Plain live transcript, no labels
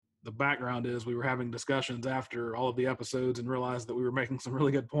the background is we were having discussions after all of the episodes and realized that we were making some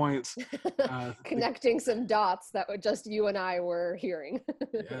really good points. Connecting some dots that were just you and I were hearing.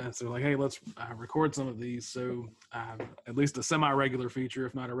 Yeah, so like, hey, let's record some of these. So at least a semi-regular feature,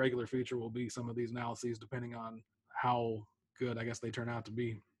 if not a regular feature, will be some of these analyses, depending on how good I guess they turn out to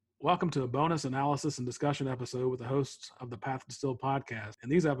be. Welcome to a bonus analysis and discussion episode with the hosts of the Path to Still podcast. In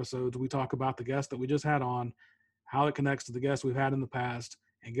these episodes, we talk about the guest that we just had on, how it connects to the guests we've had in the past,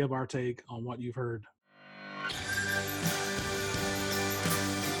 and give our take on what you've heard.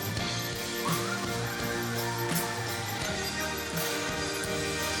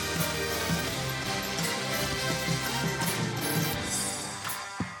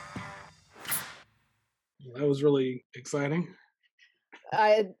 That was really exciting.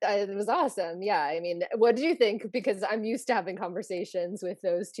 It was awesome. Yeah. I mean, what did you think? Because I'm used to having conversations with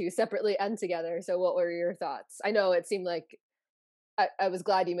those two separately and together. So what were your thoughts? I know it seemed like I was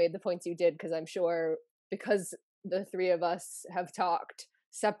glad you made the points you did, because I'm sure because the three of us have talked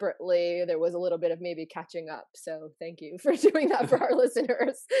separately, there was a little bit of maybe catching up. So thank you for doing that for our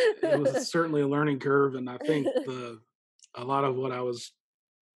listeners. It was certainly a learning curve, and I think a lot of what I was,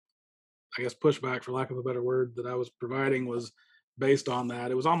 I guess, pushback, for lack of a better word, that I was providing was based on that.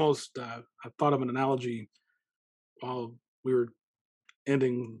 It was almost, I thought of an analogy while we were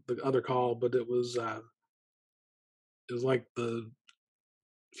ending the other call, but it was like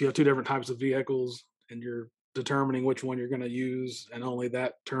if you have two different types of vehicles and you're determining which one you're going to use, and only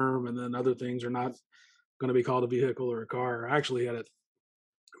that term, and then other things are not going to be called a vehicle or a car. I actually had it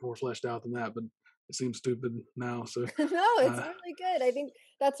more fleshed out than that, but it seems stupid now. So No, it's uh, really good. I think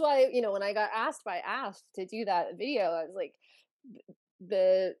that's why, when I got asked by Ask to do that video, I was like,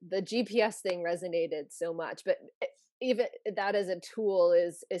 the GPS thing resonated so much. But even that as a tool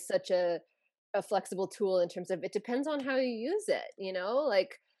is such a flexible tool in terms of, it depends on how you use it,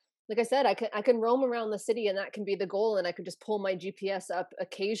 like I said, I can roam around the city, and that can be the goal, and I could just pull my GPS up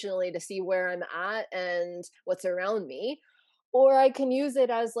occasionally to see where I'm at and what's around me. Or I can use it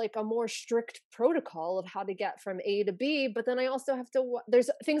as like a more strict protocol of how to get from A to B, but then I also have to there's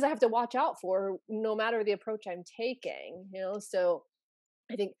things I have to watch out for no matter the approach I'm taking. So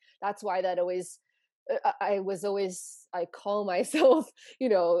I think that's why that always I call myself, you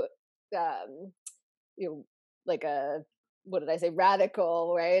know, um, like a, what did I say,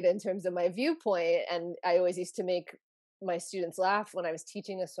 radical, right? In terms of my viewpoint. And I always used to make my students laugh when I was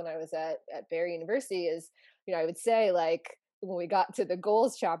teaching this when I was at Barry University is, I would say, like, when we got to the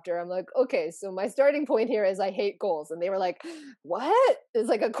goals chapter, I'm like, okay, so my starting point here is I hate goals. And they were like, what? It's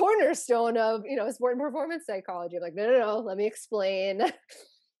like a cornerstone of, sport and performance psychology. I'm like, no, no, no, let me explain.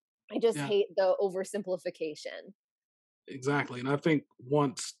 I just yeah, hate the oversimplification. exactly. And I think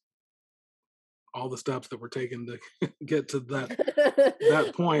once all the steps that were taken to get to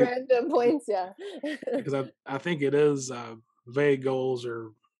that point, Random points, yeah. because I think it is vague goals,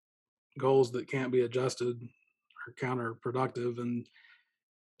 or goals that can't be adjusted, or counterproductive. And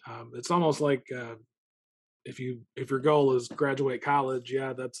it's almost like if your goal is graduate college,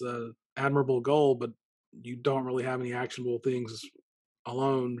 yeah, that's a admirable goal, but you don't really have any actionable things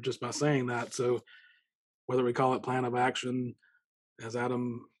alone just by saying that. So whether we call it plan of action, as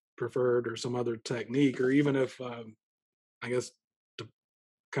Adam preferred, or some other technique, or even if I guess, to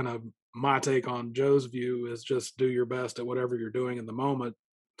kind of, my take on Joe's view is just do your best at whatever you're doing in the moment.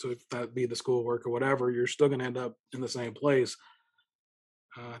 So if that be the schoolwork or whatever, you're still going to end up in the same place.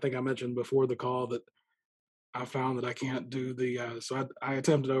 I think I mentioned before the call that I found that I can't do so I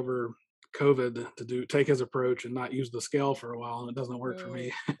attempted over COVID to take his approach and not use the scale for a while, and it doesn't work for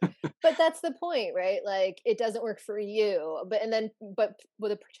me. Mm. But that's the point, right? Like, it doesn't work for you. But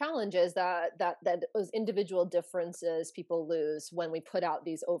the challenge is that those individual differences people lose when we put out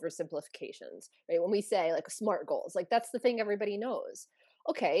these oversimplifications, right? When we say like smart goals, like that's the thing everybody knows.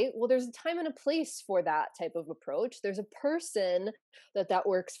 Okay, well, there's a time and a place for that type of approach. There's a person that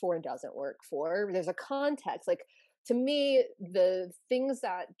works for and doesn't work for. There's a context. Like, to me, the things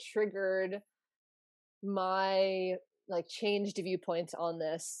that triggered my like changed viewpoints on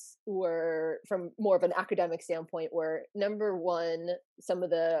this were, from more of an academic standpoint, were number one, some of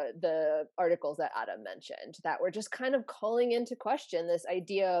the articles that Adam mentioned that were just kind of calling into question this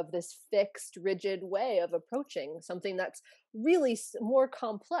idea of this fixed rigid way of approaching something that's really more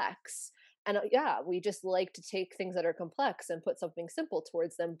complex. And yeah, we just like to take things that are complex and put something simple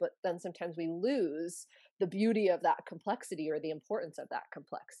towards them, but then sometimes we lose the beauty of that complexity or the importance of that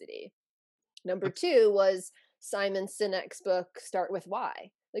complexity. Number two was Simon Sinek's book, Start With Why.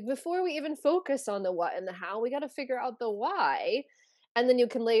 Like, before we even focus on the what and the how, we got to figure out the why. And then you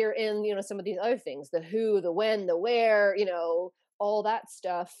can layer in, some of these other things, the who, the when, the where, all that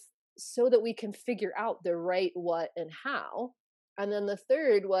stuff so that we can figure out the right what and how. And then the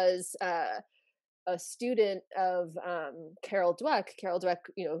third was a student of Carol Dweck. Carol Dweck,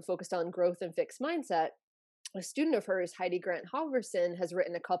 focused on growth and fixed mindset. A student of hers, Heidi Grant Halverson, has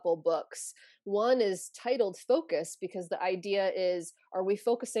written a couple books. One is titled Focus, because the idea is, are we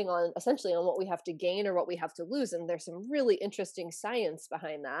focusing on essentially on what we have to gain or what we have to lose? And there's some really interesting science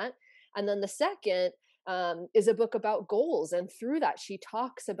behind that. And then the second is a book about goals. And through that, she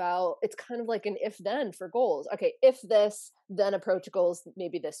talks about, it's kind of like an if then for goals. Okay, if this, then approach goals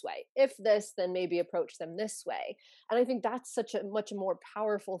maybe this way. If this, then maybe approach them this way. And I think that's such a much more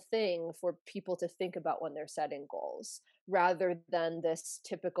powerful thing for people to think about when they're setting goals, rather than this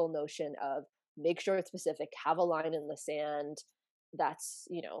typical notion of make sure it's specific, have a line in the sand. That's,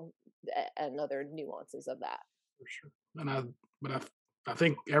 and other nuances of that. for sure. But I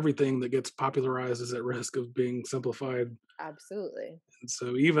think everything that gets popularized is at risk of being simplified. Absolutely. And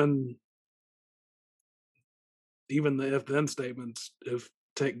so even the if then statements, if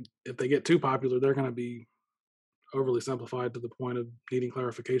they get too popular, they're going to be overly simplified to the point of needing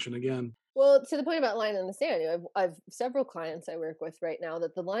clarification again. Well, to the point about line in the sand, I've several clients I work with right now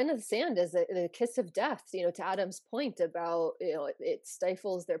that the line of the sand is the kiss of death. To Adam's point about it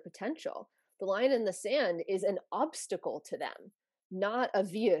stifles their potential. The line in the sand is an obstacle to them, not a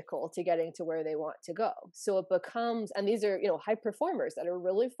vehicle to getting to where they want to go. So it becomes, and these are high performers that are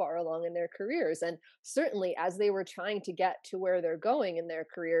really far along in their careers, and certainly as they were trying to get to where they're going in their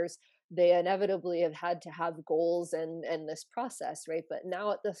careers, they inevitably have had to have goals and this process, right? But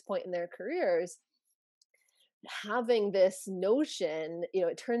now at this point in their careers, having this notion,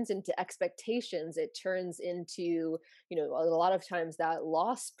 it turns into expectations. It turns into, a lot of times that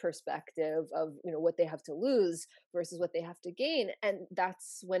loss perspective of, what they have to lose versus what they have to gain. And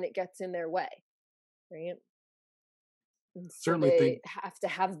that's when it gets in their way, right? And so Certainly think they have to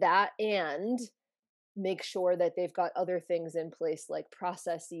have that and make sure that they've got other things in place like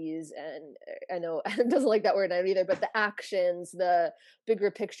processes and I know Adam doesn't like that word either, but the actions, the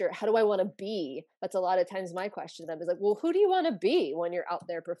bigger picture. How do I want to be? That's a lot of times my question to them is like, well, who do you want to be when you're out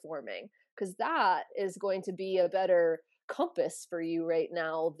there performing? Because that is going to be a better compass for you right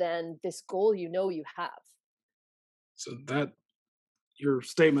now than this goal you have. so that your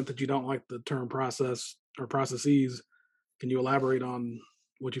statement that you don't like the term process or processes, can you elaborate on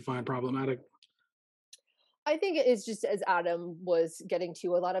what you find problematic? I think it is just as Adam was getting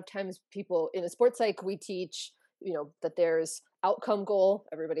to. A lot of times, people in a sports psych, we teach, that there's outcome goal.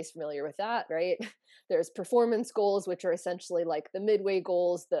 Everybody's familiar with that, right? There's performance goals, which are essentially like the midway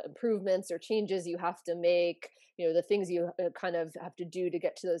goals, the improvements or changes you have to make, the things you kind of have to do to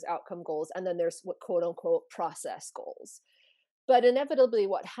get to those outcome goals. And then there's what quote unquote process goals. But inevitably,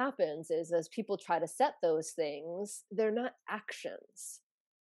 what happens is as people try to set those things, they're not actions,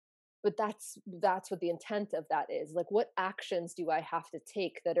 but that's what the intent of that is. Like, what actions do I have to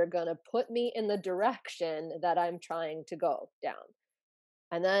take that are going to put me in the direction that I'm trying to go down?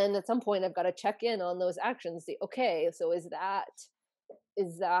 And then at some point I've got to check in on those actions, see, okay, so is that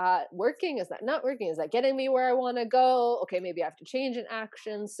working, is that not working, is that getting me where I want to go? Okay, maybe I have to change an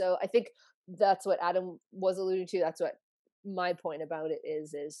action. So I think that's what Adam was alluding to. That's what my point about it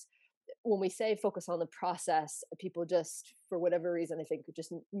is when we say focus on the process, people just, for whatever reason, I think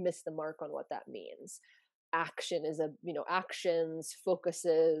just miss the mark on what that means. Action is actions,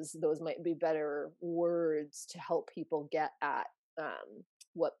 focuses, those might be better words to help people get at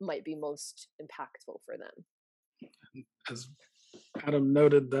what might be most impactful for them. As Adam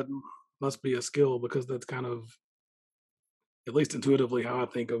noted, that must be a skill because that's kind of, at least intuitively, how I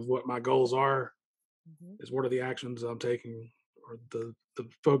think of what my goals are Mhm. is what are the actions I'm taking or the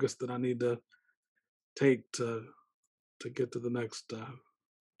focus that I need to take to get to the next.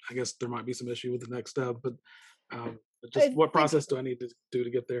 I guess there might be some issue with the next step, but just I what think process do I need to do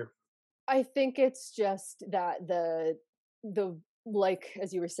to get there? I think it's just that the like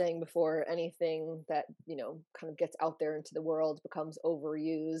as you were saying before, anything that, kind of gets out there into the world becomes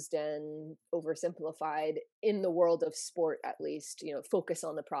overused and oversimplified in the world of sport, at least, focus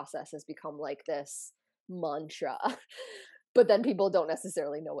on the process has become like this mantra. But then people don't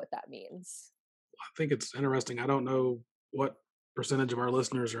necessarily know what that means. I think it's interesting. I don't know what percentage of our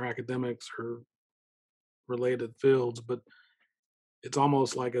listeners are academics or related fields, but it's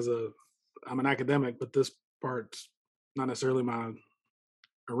almost like I'm an academic, but this part's not necessarily my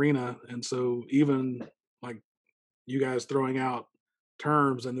arena. And so even like you guys throwing out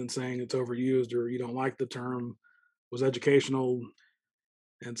terms and then saying it's overused or you don't like the term was educational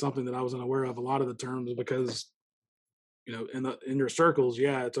and something that I was unaware of a lot of the terms because in your circles,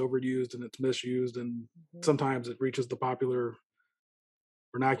 yeah, it's overused and it's misused and Mhm. sometimes it reaches the popular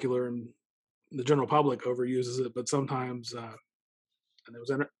vernacular and the general public overuses it, but sometimes, and it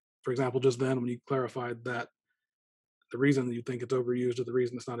was, for example, just then when you clarified that the reason you think it's overused or the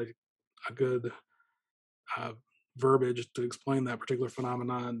reason it's not a good uh, verbiage to explain that particular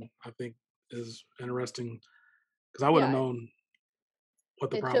phenomenon, I think is interesting because I would have Yeah, known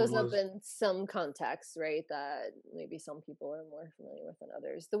what the it problem shows up was. in some contexts, right? That maybe some people are more familiar with than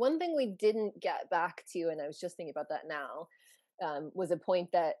others. The one thing we didn't get back to, and I was just thinking about that now, was a point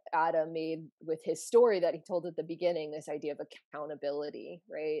that Adam made with his story that he told at the beginning. This idea of accountability,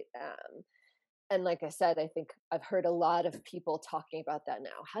 right? And like I said, I think I've heard a lot of people talking about that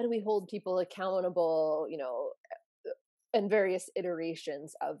now. How do we hold people accountable? And various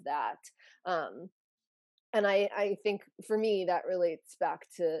iterations of that. Um, and I think for me that relates back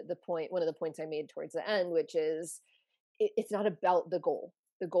to the point, one of the points I made towards the end, which is it's not about the goal.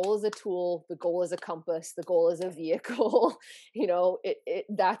 The goal is a tool, the goal is a compass, the goal is a vehicle.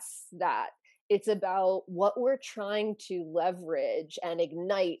 That's that. It's about what we're trying to leverage and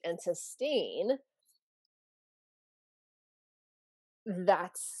ignite and sustain.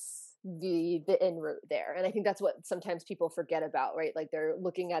 That's the en route there, and I think that's what sometimes people forget about, right? Like, they're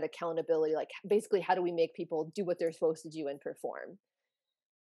looking at accountability, like, basically, how do we make people do what they're supposed to do and perform?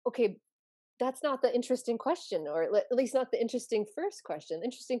 Okay, that's not the interesting question, or at least not the interesting first question.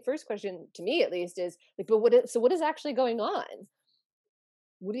 Interesting first question, to me at least, is like, but what is actually going on?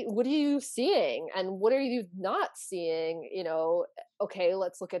 What are you seeing, and what are you not seeing? Okay,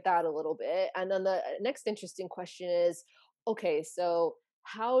 let's look at that a little bit. And then the next interesting question is, okay, so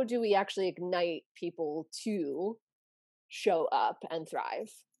how do we actually ignite people to show up and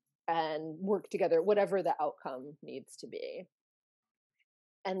thrive and work together, whatever the outcome needs to be?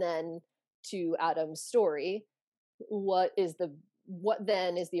 And then, to Adam's story, what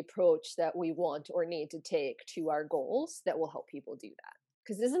then is the approach that we want or need to take to our goals that will help people do that?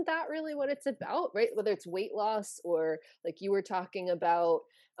 Because isn't that really what it's about, right? Whether it's weight loss, or like you were talking about,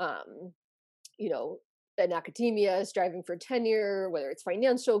 um you know in academia, striving for tenure, whether it's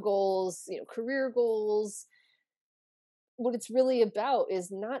financial goals, career goals. What it's really about is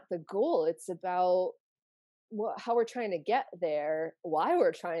not the goal. It's about how we're trying to get there, why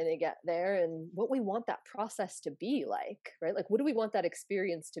we're trying to get there, and what we want that process to be like, right? Like, what do we want that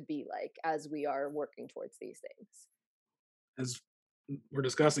experience to be like as we are working towards these things? As we're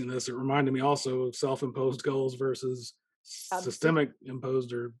discussing this, it reminded me also of self-imposed goals versus Absolutely. systemic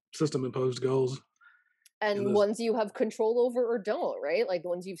imposed or system-imposed goals in And this. ones you have control over or don't, right? Like the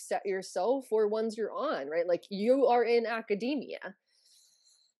ones you've set yourself, or ones you're on, right? Like, you are in academia,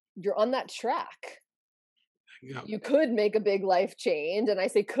 you're on that track. Yeah, You could make a big life change. And I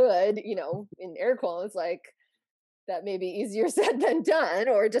say could, in air quotes, like, that may be easier said than done,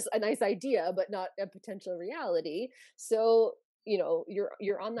 or just a nice idea but not a potential reality. So,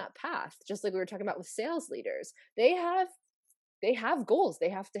 you're on that path, just like we were talking about with sales leaders. They have goals they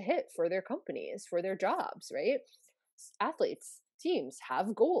have to hit for their companies, for their jobs, right? Athletes, teams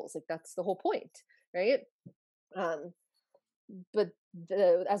have goals, like, that's the whole point, right? um but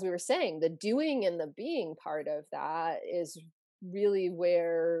as we were saying, the doing and the being part of that is really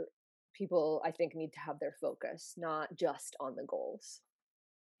where people, I think, need to have their focus, not just on the goals.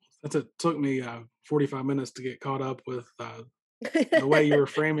 it took me 45 minutes to get caught up with the way you were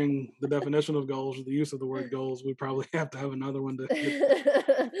framing the definition of goals or the use of the word goals. We probably have to have another one to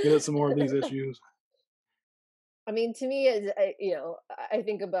get at some more of these issues. I mean, to me, I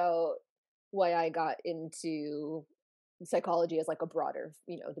think about why I got into psychology as like a broader,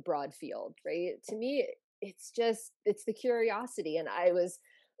 the broad field, right? To me, it's the curiosity. And I was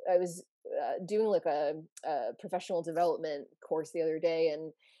doing like a professional development course the other day,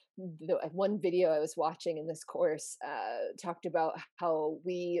 and one video I was watching in this course talked about how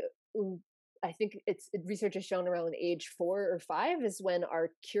I think research has shown around age 4 or 5 is when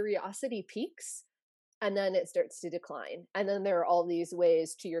our curiosity peaks, and then it starts to decline. And then there are all these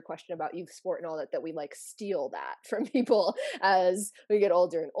ways, to your question about youth sport and all that, that we like steal that from people as we get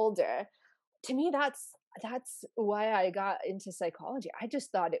older and older. To me, that's why I got into psychology. I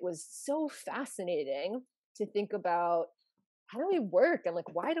just thought it was so fascinating to think about, how do we work, and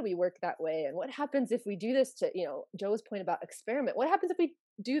like, why do we work that way, and what happens if we do this, to Joe's point about experiment, what happens if we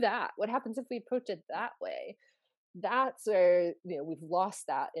do that, what happens if we approach it that way? That's where we've lost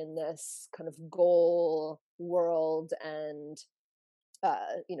that in this kind of goal world, and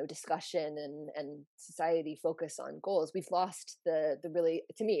discussion and society focus on goals. We've lost the really,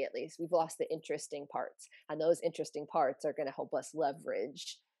 to me at least, we've lost the interesting parts, and those interesting parts are going to help us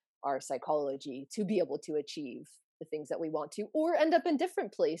leverage our psychology to be able to achieve the things that we want to, or end up in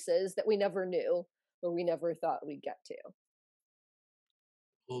different places that we never knew, or we never thought we'd get to.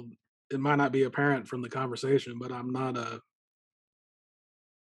 well, it might not be apparent from the conversation, but I'm not a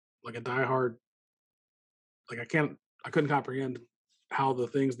like a diehard. Like I couldn't comprehend how the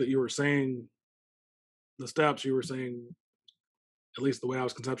things that you were saying, the steps you were saying, at least the way I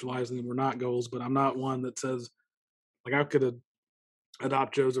was conceptualizing them, were not goals. But I'm not one that says like I could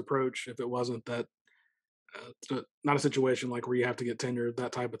adopt Joe's approach if it wasn't that. It's not a situation like where you have to get tenure,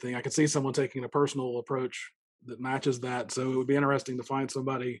 that type of thing. I could see someone taking a personal approach that matches that. So it would be interesting to find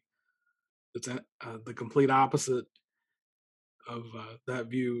somebody that's the complete opposite of that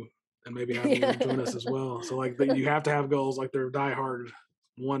view, and maybe have you join us as well. So like you have to have goals, like they're die hard.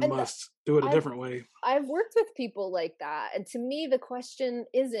 One And must do it a I've different way. I've worked with people like that, and to me, the question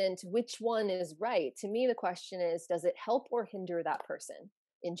isn't which one is right. To me, the question is, does it help or hinder that person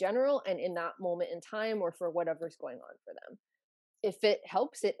in general and in that moment in time or for whatever's going on for them? If it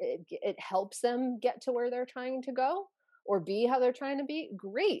helps, it helps them get to where they're trying to go or be how they're trying to be,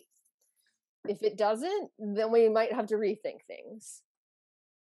 great. If it doesn't, then we might have to rethink things.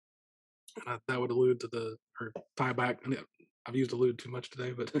 That would allude to the or tie back. And I've used allude too much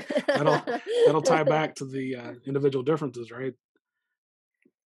today, but that'll tie back to the individual differences, right?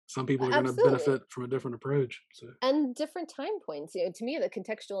 Some people are going to Absolutely. benefit from a different approach. So And different time points, to me the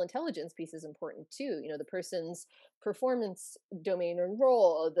contextual intelligence piece is important too, the person's performance domain or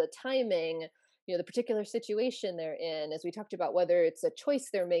role, the timing, the particular situation they're in, as we talked about, whether it's a choice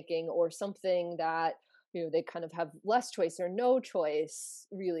they're making or something that they kind of have less choice or no choice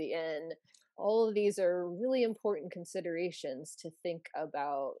really in. All of these are really important considerations to think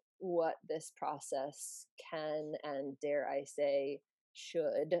about what this process can, and dare I say,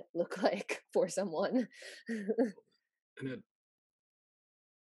 should look like for someone. and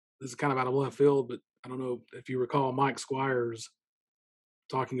this is kind of out of left field, but I don't know if you recall Mike Squires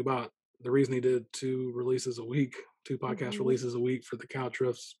talking about the reason he did two releases a week, two podcast Mhm. releases a week for the Couch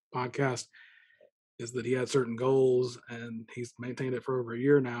Riffs podcast is that he had certain goals and he's maintained it for over a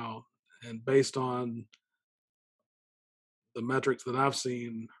year now. And based on the metrics that I've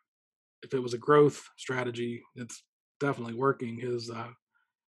seen, if it was a growth strategy, it's definitely working. His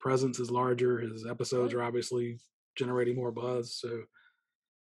presence is larger. His episodes Sure. are obviously generating more buzz. So,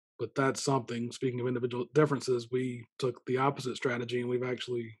 but that's something. Speaking of individual differences, we took the opposite strategy, and we've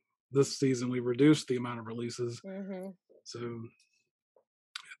actually this season we reduced the amount of releases. Mhm. So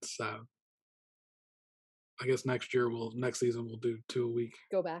it's I guess next season we'll do two a week.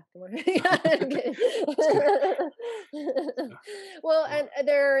 Go back to where yeah, I'm kidding. Just kidding. Uh, Well, well, and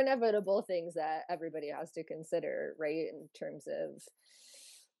there are inevitable things that everybody has to consider, right? In terms of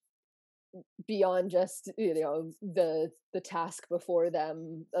beyond just, the task before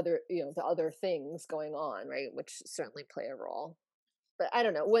them, the other things going on, right? Which certainly play a role. But I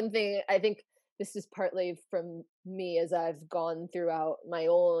don't know. One thing I think this is partly from me as I've gone throughout my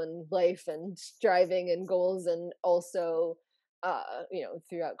own life and striving and goals, and also,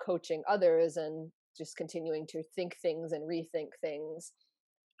 throughout coaching others and just continuing to think things and rethink things.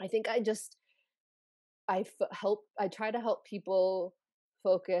 I think I try to help people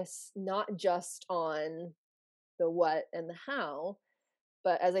focus not just on the what and the how,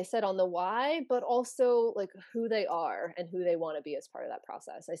 but as I said, on the why, but also like who they are and who they want to be as part of that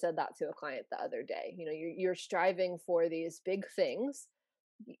process. I said that to a client the other day. You're striving for these big things.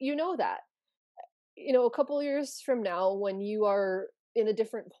 You know that. A couple years from now, when you are in a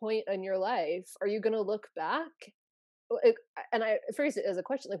different point in your life, are you going to look back? And I phrase it as a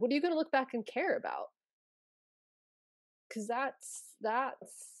question, like, what are you going to look back and care about? Because that's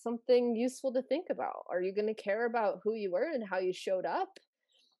something useful to think about. Are you going to care about who you were and how you showed up,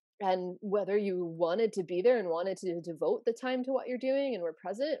 and whether you wanted to be there and wanted to devote the time to what you're doing and were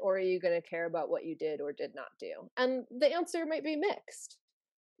present, or are you going to care about what you did or did not do? And the answer might be mixed.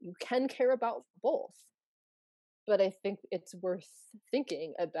 You can care about both, but I think it's worth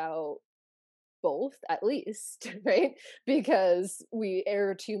thinking about both at least, right? Because we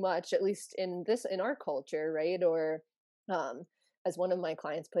err too much, at least in our culture, right? Or um as one of my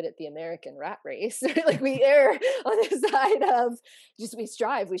clients put it, the American rat race. Like, we err on the side of just we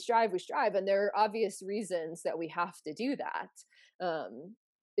strive, and there are obvious reasons that we have to do that,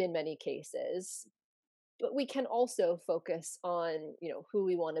 in many cases. But we can also focus on, who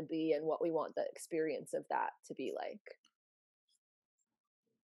we want to be and what we want the experience of that to be like.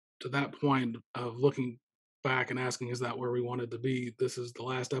 to that point of looking back and asking, is that where we wanted to be? This is the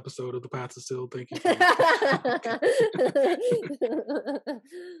last episode of The Path is Still. Thank you for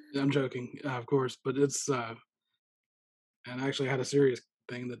I'm joking, of course, but it's and I actually had a serious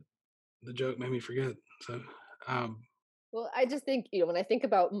thing that the joke made me forget. So um Well, I just think, when I think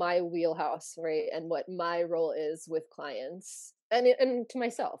about my wheelhouse, right, and what my role is with clients, and to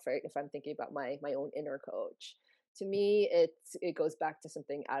myself, right? If I'm thinking about my own inner coach, to me, it goes back to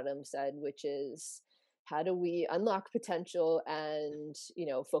something Adam said, which is how do we unlock potential and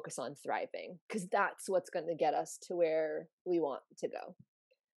focus on thriving, because that's what's going to get us to where we want to go.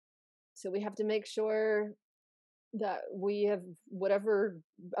 So we have to make sure that we have whatever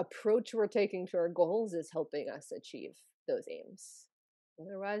approach we're taking to our goals is helping us achieve those aims.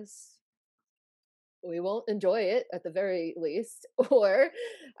 Otherwise, we won't enjoy it at the very least, or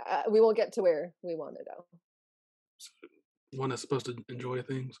we won't get to where we want to go. One that's supposed to enjoy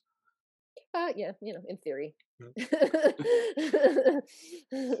things. Yeah, in theory. Yeah.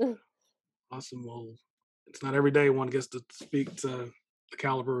 Awesome. Well, it's not every day one gets to speak to the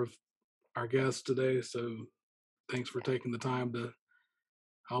caliber of our guests today. So thanks for Yeah. taking the time to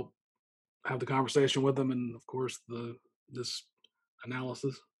help have the conversation with them, and of course the this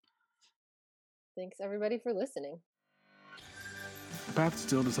analysis. Thanks everybody for listening. The Path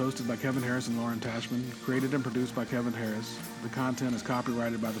Distilled is hosted by Kevin Harris and Lauren Tashman, created and produced by Kevin Harris. The content is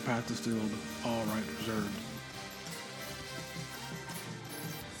copyrighted by The Path Distilled, all rights reserved.